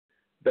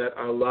that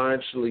are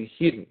largely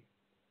hidden.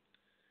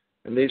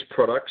 And these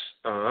products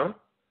are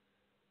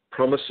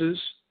promises,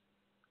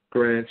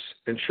 grants,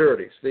 and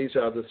sureties. These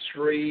are the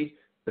three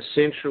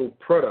essential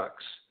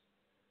products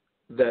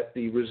that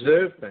the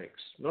reserve banks,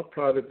 not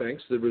private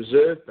banks, the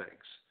reserve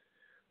banks,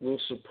 will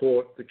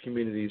support the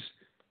communities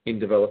in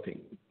developing.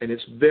 And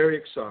it's very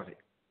exciting.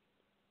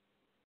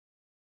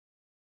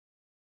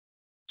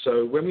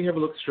 So when we have a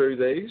look through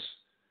these,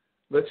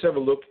 let's have a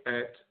look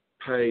at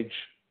page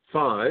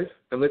 5,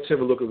 and let's have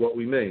a look at what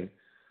we mean.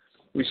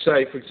 We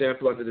say, for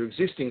example, under the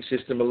existing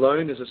system, a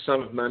loan is a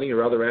sum of money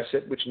or other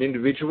asset which an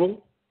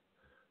individual,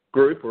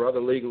 group, or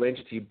other legal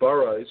entity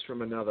borrows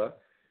from another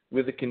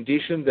with the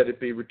condition that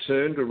it be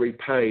returned or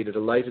repaid at a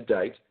later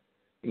date,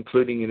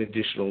 including in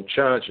additional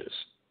charges.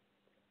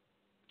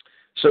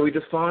 So we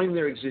define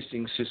their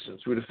existing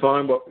systems. We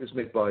define what is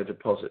meant by a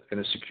deposit and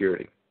a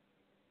security.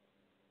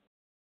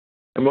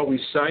 And what we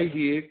say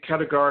here,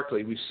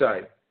 categorically, we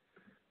say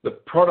the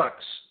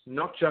products,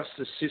 not just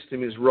the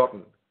system, is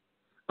rotten.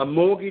 A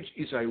mortgage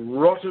is a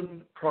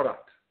rotten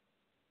product.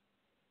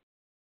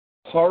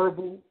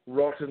 Horrible,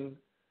 rotten,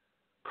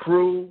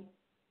 cruel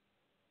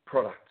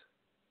product.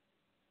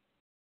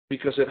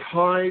 Because it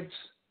hides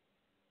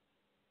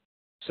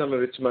some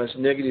of its most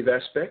negative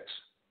aspects.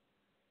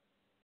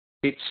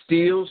 It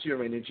steals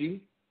your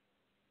energy,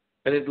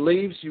 and it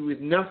leaves you with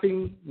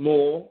nothing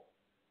more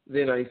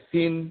than a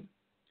thin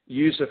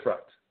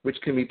usufruct, which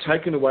can be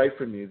taken away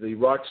from you, the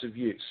rights of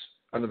use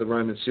under the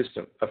Roman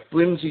system. A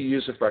flimsy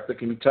usufruct that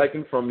can be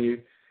taken from you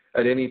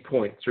at any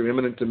point through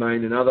eminent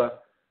domain and other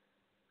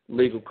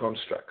legal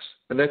constructs.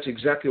 And that's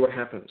exactly what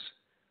happens.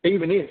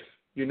 Even if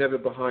you're never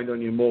behind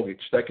on your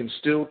mortgage, they can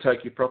still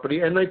take your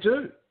property, and they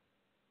do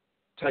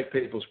take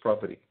people's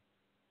property.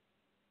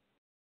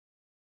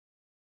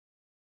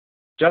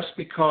 Just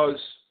because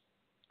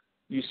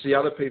you see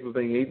other people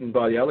being eaten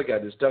by the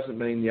alligators doesn't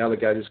mean the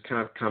alligators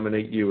can't come and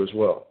eat you as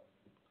well.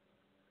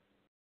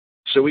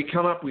 So we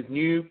come up with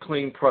new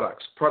clean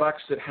products,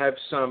 products that have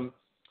some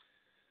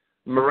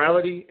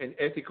morality and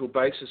ethical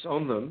basis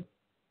on them.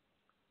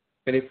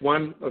 And if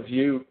one of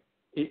you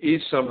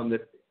is someone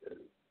that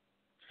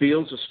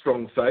feels a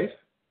strong faith,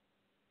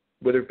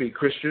 whether it be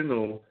Christian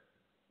or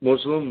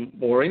Muslim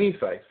or any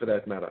faith for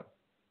that matter,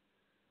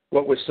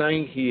 what we're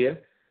saying here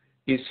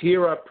is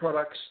here are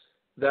products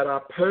that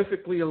are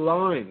perfectly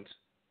aligned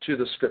to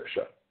the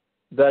Scripture.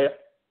 They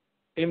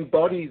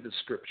embody the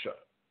Scripture.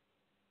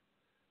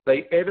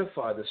 They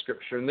edify the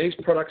Scripture. And these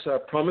products are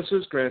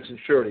promises, grants, and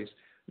sureties.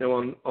 Now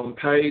on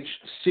page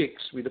 6,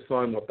 we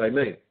define what they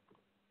mean.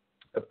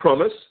 A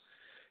promise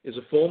is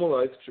a formal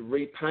oath to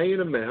repay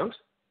an amount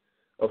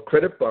of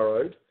credit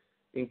borrowed,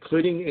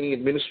 including any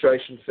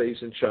administration fees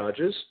and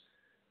charges.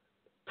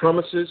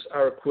 Promises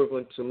are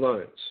equivalent to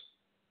loans.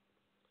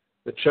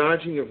 The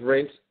charging of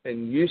rent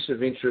and use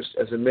of interest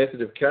as a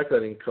method of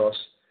calculating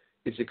costs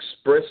is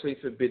expressly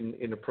forbidden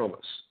in a promise.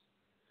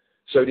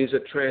 So it is a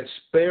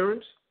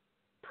transparent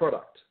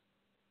product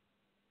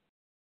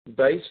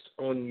based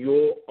on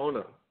your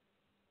honour.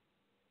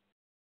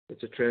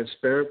 It's a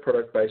transparent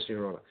product based on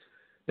your honour.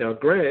 Now, a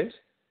grant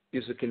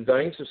is the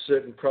conveyance of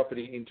certain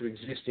property into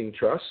existing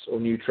trusts or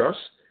new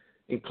trusts,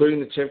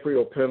 including the temporary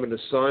or permanent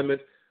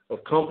assignment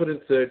of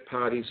competent third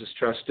parties as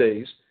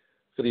trustees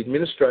for the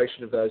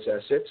administration of those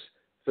assets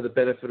for the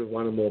benefit of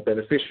one or more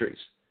beneficiaries.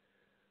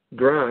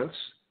 Grants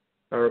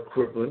are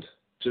equivalent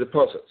to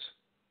deposits.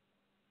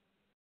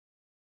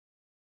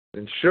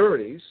 And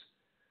sureties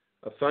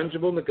are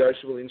fungible,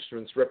 negotiable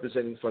instruments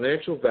representing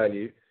financial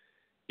value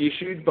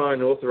issued by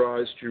an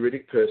authorised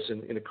juridic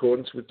person in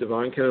accordance with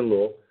divine canon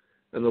law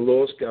and the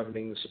laws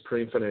governing the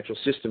supreme financial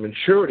system. And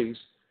sureties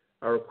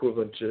are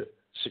equivalent to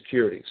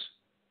securities.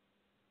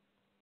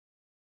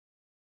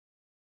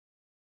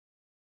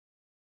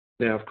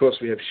 Now, of course,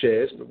 we have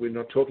shares, but we're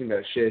not talking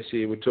about shares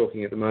here. We're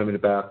talking at the moment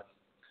about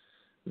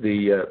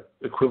the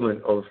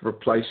equivalent of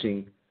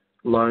replacing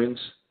loans,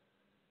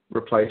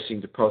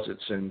 replacing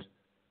deposits, and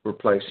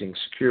replacing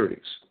securities.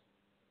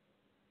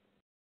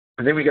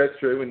 And then we go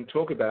through and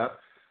talk about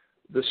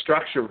the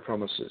structure of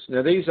promises.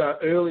 Now, these are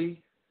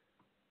early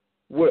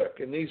work,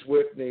 and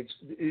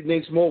it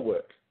needs more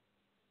work.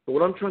 But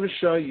what I'm trying to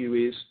show you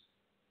is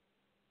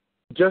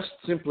just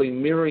simply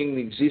mirroring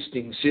the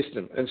existing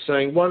system and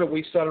saying, why don't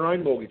we start our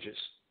own mortgages,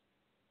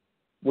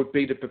 would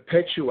be to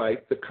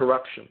perpetuate the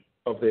corruption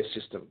of their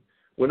system.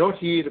 We're not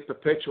here to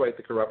perpetuate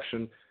the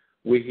corruption.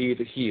 We're here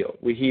to heal.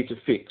 We're here to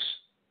fix.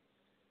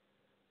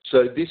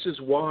 So this is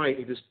why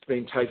it has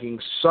been taking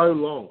so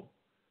long,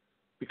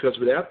 because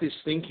without this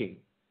thinking,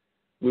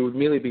 we would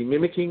merely be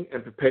mimicking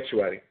and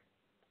perpetuating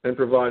and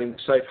providing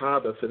safe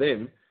harbour for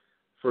them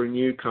for a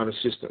new kind of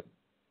system.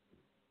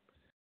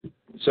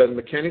 So the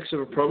mechanics of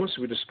a promise,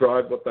 we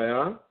describe what they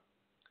are,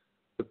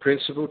 the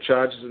principle,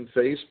 charges and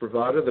fees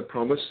provided, the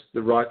promise,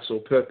 the rights or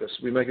purpose.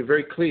 We make it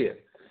very clear.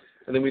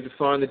 And then we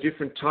define the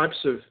different types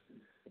of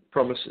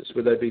promises,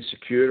 whether they be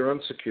secured or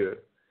unsecured.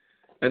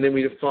 And then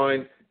we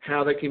define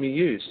how they can be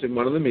used. And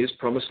one of them is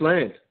promised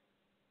land.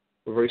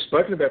 We've already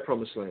spoken about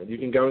promised land. You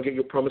can go and get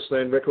your promised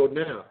land record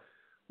now.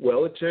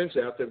 Well, it turns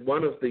out that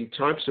one of the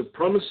types of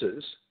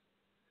promises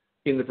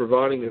in the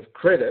providing of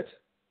credit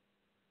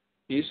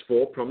is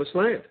for promised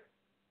land.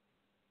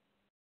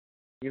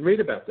 You can read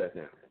about that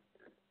now.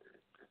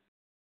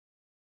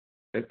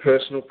 And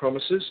personal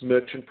promises,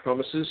 merchant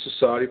promises,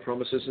 society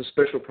promises, and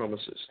special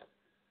promises.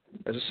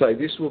 As I say,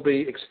 this will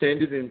be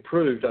extended and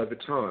improved over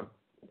time.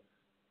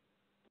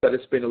 But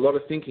it's been a lot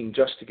of thinking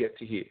just to get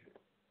to here.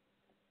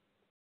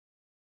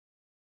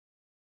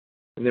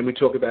 And then we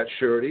talk about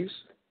sureties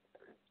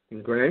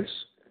and grants.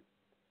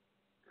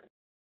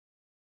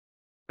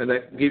 And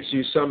that gives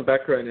you some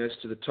background as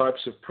to the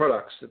types of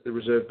products that the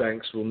reserve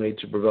banks will need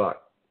to provide.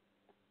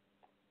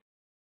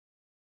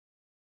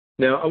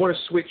 Now, I want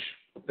to switch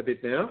a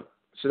bit now.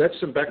 So that's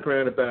some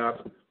background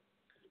about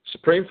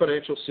Supreme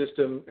Financial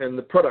System and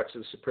the products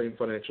of the Supreme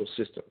Financial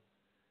System.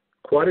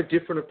 Quite a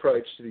different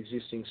approach to the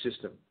existing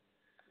system.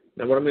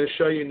 Now, what I'm going to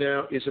show you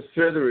now is a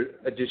further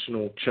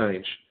additional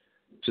change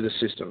to the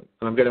system.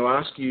 And I'm going to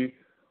ask you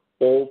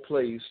all,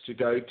 please, to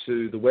go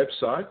to the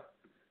website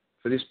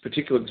for this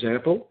particular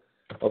example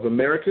of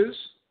Americas,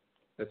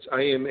 that's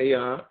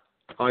AMERICAS,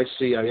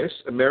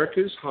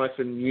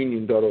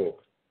 Americas-union.org.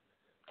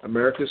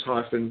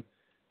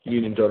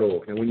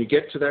 Americas-union.org. And when you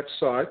get to that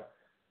site,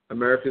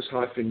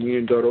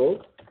 Americas-union.org,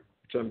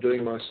 which I'm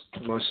doing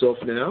myself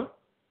now,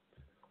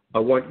 I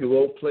want you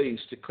all, please,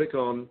 to click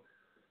on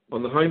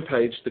the home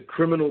page, the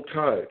Criminal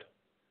Code.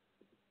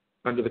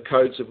 Under the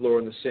Codes of Law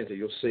in the centre,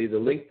 you'll see the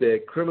link there,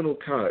 Criminal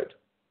Code.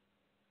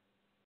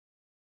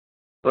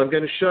 I'm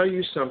going to show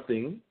you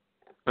something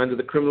under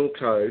the Criminal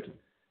Code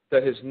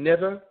that has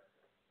never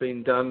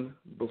been done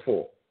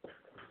before.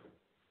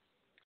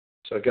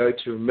 So go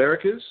to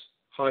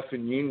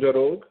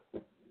Americas-union.org.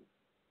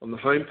 On the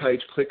home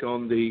page, click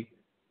on the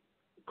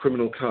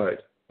Criminal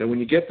Code. Now, when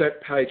you get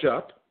that page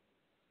up,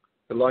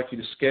 I'd like you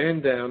to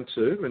scan down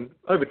to, and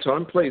over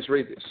time, please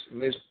read this.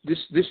 And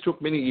this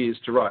took many years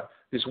to write.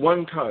 This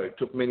one code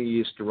took many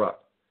years to write.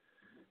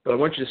 But I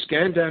want you to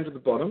scan down to the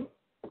bottom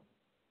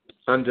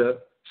under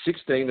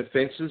 16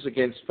 Offences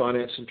Against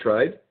Finance and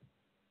Trade.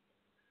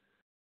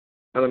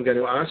 And I'm going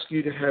to ask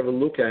you to have a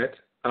look at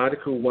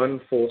Article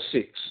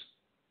 146.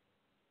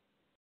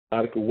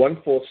 Article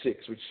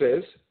 146, which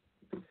says,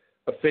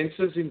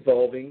 offences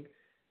involving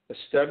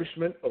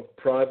establishment of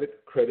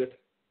private credit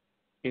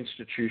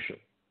institution.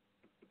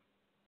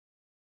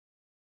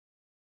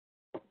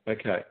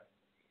 Okay.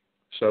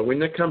 So when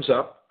that comes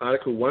up,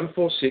 Article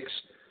 146,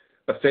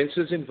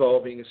 offences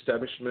involving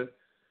establishment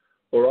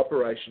or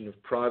operation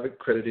of private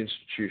credit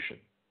institution.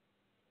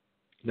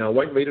 Now, I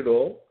won't read it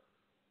all.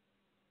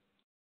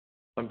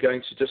 I'm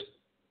going to just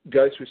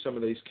go through some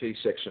of these key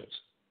sections.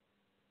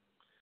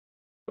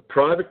 A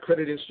private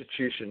credit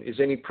institution is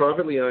any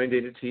privately owned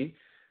entity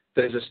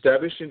that is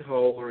established in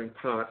whole or in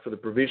part for the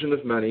provision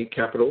of money,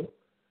 capital,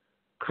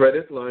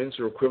 credit, loans,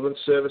 or equivalent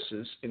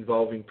services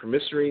involving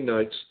promissory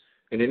notes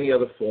and any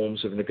other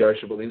forms of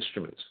negotiable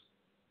instruments.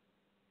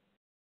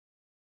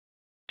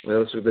 Now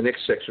let's look at the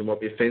next section,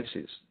 what the offence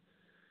is.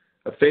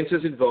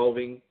 Offences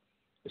involving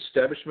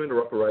establishment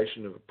or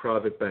operation of a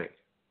private bank.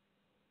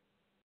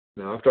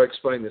 Now, after I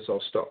explain this,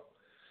 I'll stop.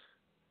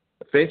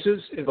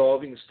 Offences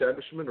involving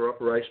establishment or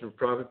operation of a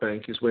private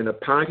bank is when a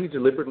party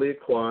deliberately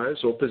acquires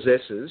or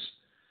possesses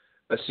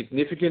a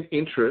significant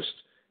interest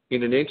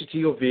in an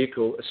entity or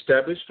vehicle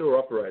established or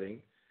operating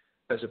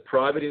as a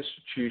private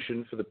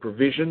institution for the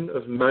provision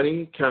of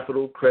money,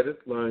 capital, credit,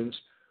 loans,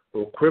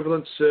 or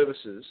equivalent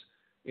services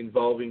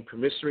involving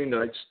promissory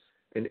notes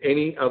and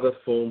any other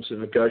forms of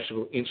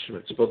negotiable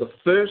instruments. For the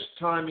first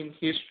time in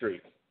history,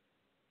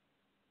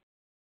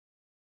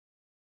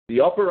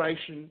 the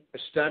operation,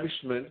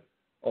 establishment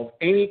of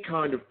any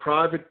kind of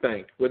private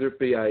bank, whether it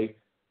be a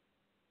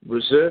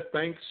reserve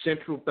bank,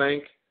 central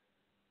bank,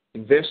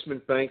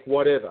 investment bank,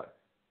 whatever,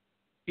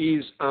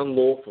 is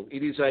unlawful.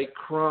 It is a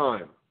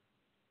crime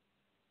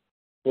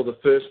for the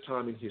first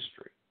time in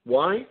history.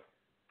 Why?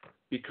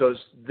 Because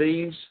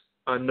these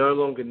are no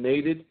longer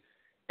needed,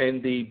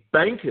 and the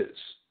bankers,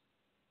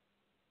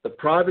 the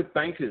private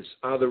bankers,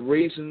 are the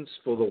reasons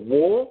for the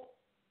war,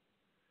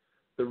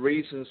 the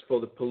reasons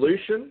for the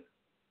pollution,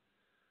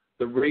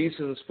 the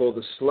reasons for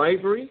the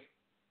slavery,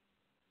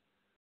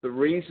 the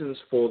reasons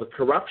for the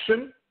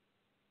corruption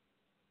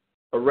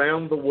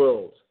around the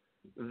world.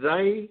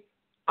 They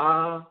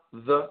are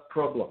the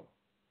problem.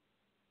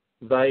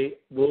 They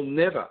will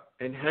never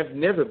and have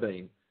never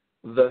been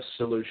the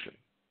solution.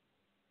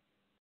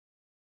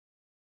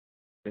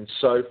 And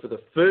so for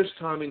the first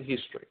time in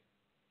history,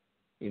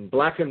 in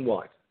black and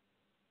white,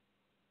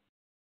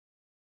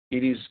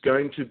 it is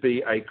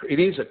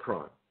a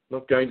crime.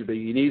 Not going to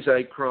be, it is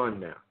a crime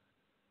now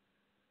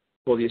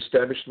for the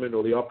establishment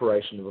or the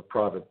operation of a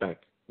private bank.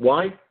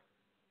 Why?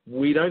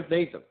 We don't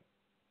need them.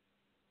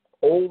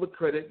 All the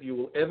credit you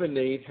will ever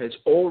need has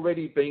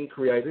already been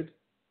created.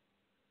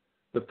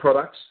 The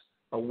products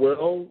are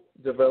well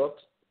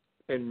developed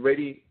and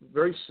ready,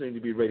 very soon to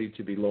be ready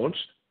to be launched.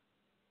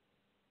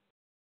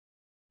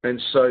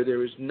 And so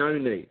there is no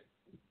need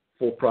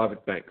for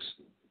private banks.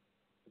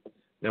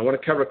 Now I want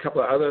to cover a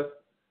couple of other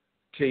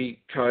key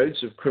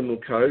codes of criminal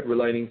code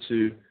relating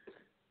to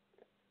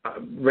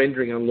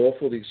rendering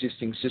unlawful the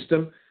existing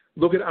system.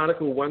 Look at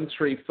Article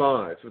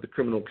 135 of the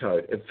Criminal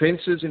Code,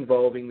 offences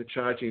involving the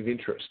charging of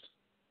interest.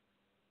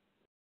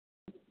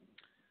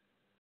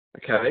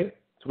 Okay,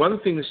 it's one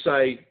thing to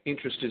say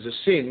interest is a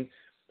sin.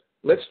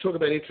 Let's talk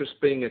about interest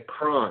being a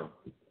crime.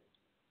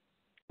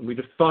 We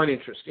define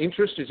interest.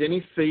 Interest is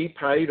any fee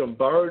paid on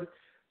borrowed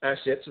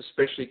assets,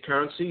 especially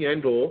currency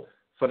and or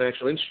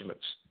financial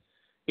instruments.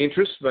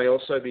 Interest may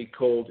also be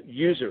called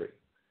usury.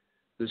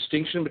 The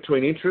distinction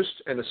between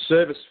interest and a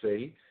service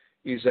fee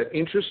is that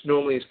interest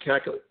normally is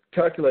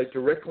calculated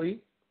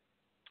directly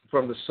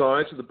from the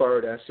size of the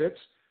borrowed assets,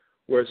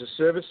 whereas a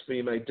service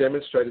fee may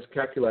demonstrate its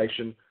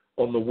calculation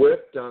on the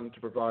work done to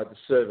provide the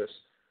service,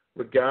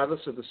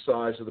 regardless of the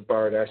size of the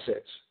borrowed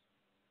assets.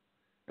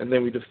 And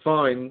then we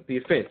define the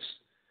offence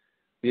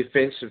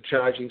of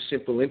charging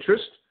simple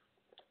interest.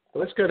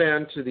 Well, let's go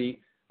down to the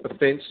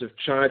offence of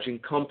charging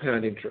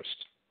compound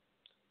interest,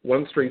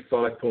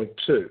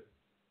 135.2.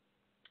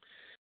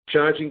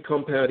 Charging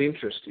compound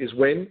interest is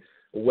where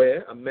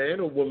a man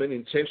or woman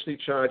intentionally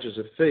charges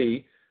a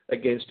fee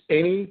against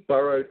any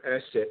borrowed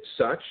asset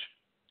such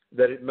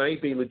that it may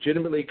be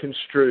legitimately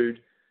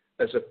construed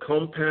as a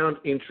compound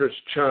interest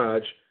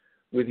charge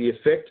with the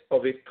effect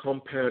of it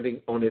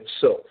compounding on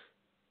itself.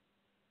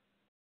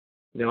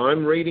 Now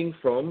I'm reading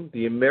from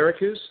the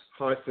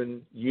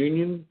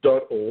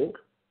Americas-Union.org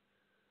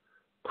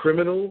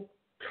Criminal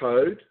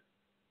Code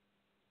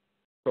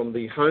from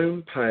the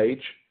home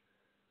page,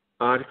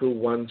 Article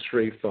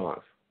 135.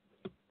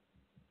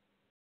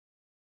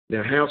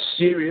 Now, how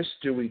serious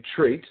do we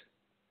treat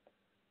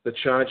the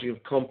charging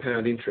of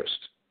compound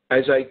interest?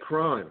 As a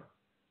crime,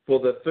 for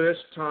the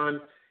first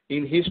time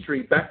in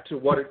history, back to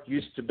what it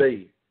used to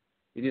be.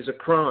 It is a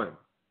crime.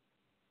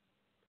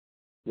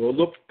 We'll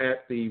look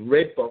at the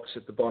red box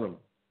at the bottom.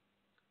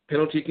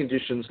 Penalty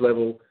conditions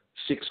level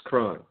 6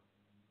 crime.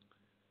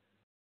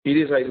 It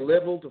is a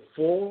level to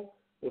 4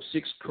 or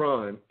 6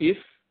 crime if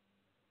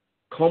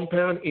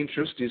compound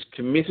interest is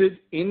committed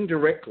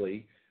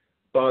indirectly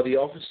by the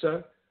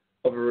officer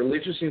of a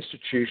religious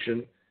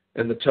institution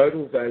and the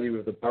total value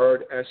of the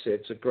borrowed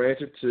assets are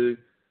granted to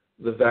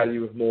the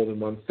value of more than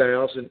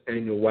 1,000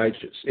 annual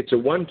wages. It's a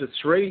 1 to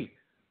 3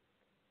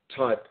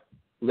 type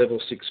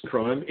level 6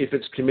 crime if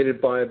it's committed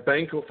by a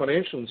bank or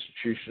financial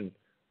institution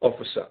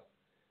officer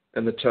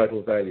and the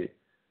total value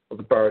of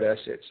the borrowed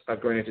assets are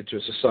granted to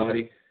a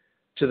society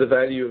to the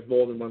value of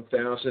more than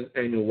 1,000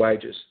 annual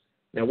wages.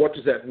 Now, what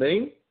does that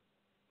mean?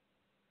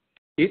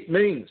 It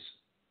means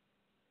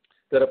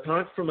that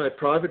apart from a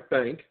private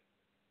bank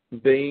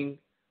being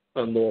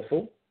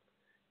unlawful,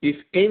 if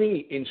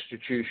any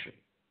institution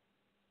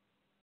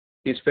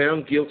is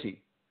found guilty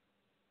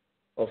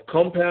of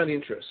compound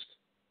interest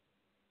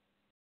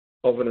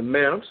of an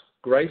amount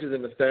greater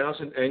than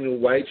 1,000 annual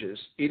wages,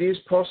 it is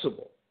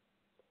possible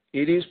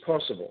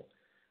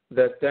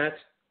that that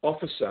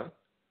officer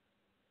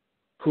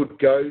could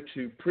go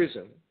to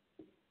prison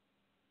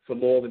for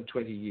more than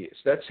 20 years.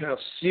 That's how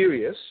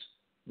serious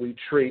we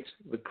treat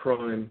the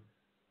crime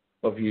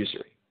of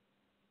usury.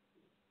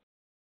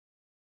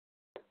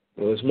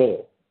 Well, there's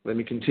more. Let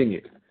me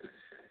continue.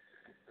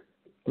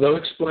 I'll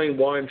explain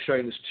why I'm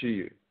showing this to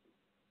you.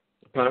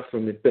 Apart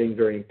from it being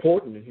very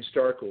important and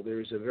historical, there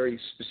is a very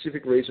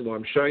specific reason why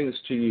I'm showing this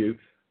to you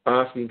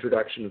after the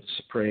introduction of the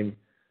Supreme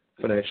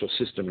Financial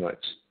System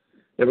Notes.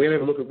 Now we're going to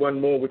have a look at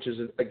one more, which is,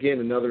 again,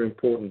 another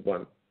important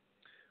one.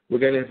 We're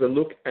going to have a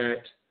look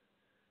at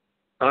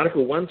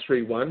Article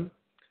 131,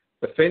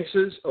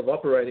 Offences of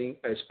Operating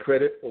as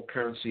Credit or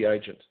Currency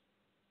Agent.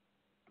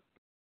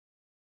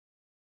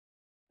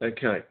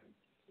 Okay.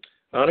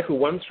 Article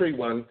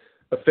 131,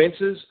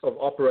 Offences of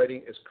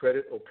Operating as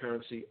Credit or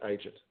Currency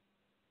Agent.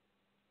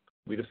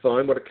 We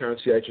define what a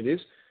currency agent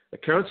is. A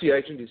currency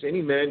agent is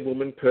any man,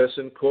 woman,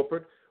 person,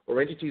 corporate, or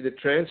entity that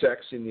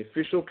transacts in the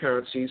official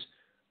currencies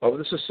of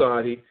the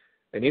society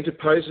and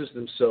interposes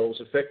themselves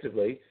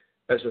effectively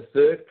as a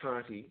third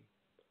party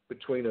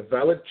between a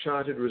valid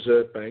chartered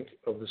reserve bank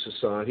of the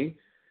society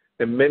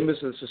and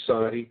members of the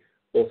society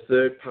or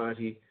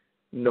third-party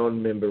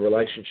non-member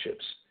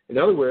relationships. In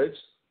other words,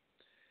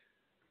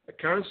 a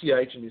currency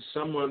agent is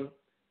someone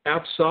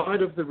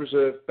outside of the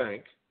reserve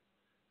bank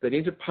that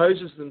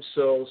interposes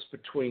themselves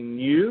between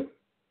you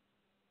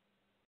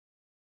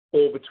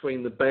or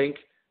between the bank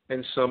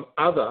and some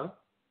other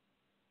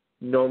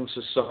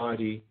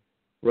non-society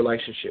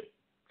relationship.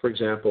 For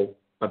example,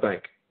 a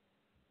bank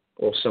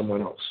or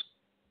someone else.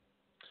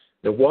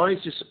 Now, why is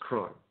this a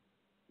crime?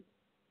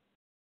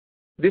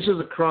 This is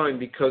a crime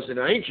because an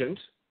agent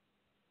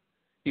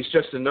is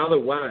just another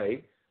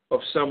way of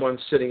someone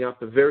setting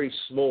up a very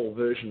small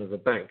version of a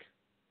bank.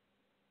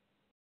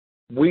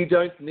 We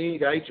don't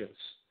need agents.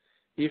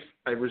 If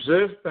a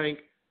reserve bank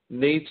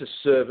needs a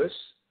service,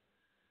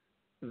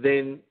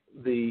 then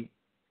the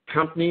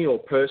company or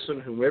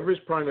person, whoever is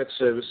providing that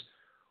service,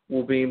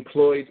 will be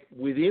employed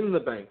within the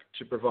bank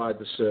to provide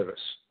the service.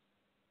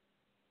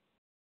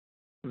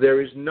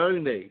 There is no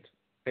need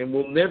and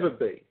will never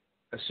be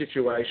a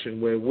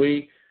situation where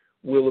we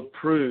will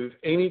approve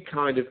any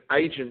kind of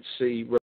agency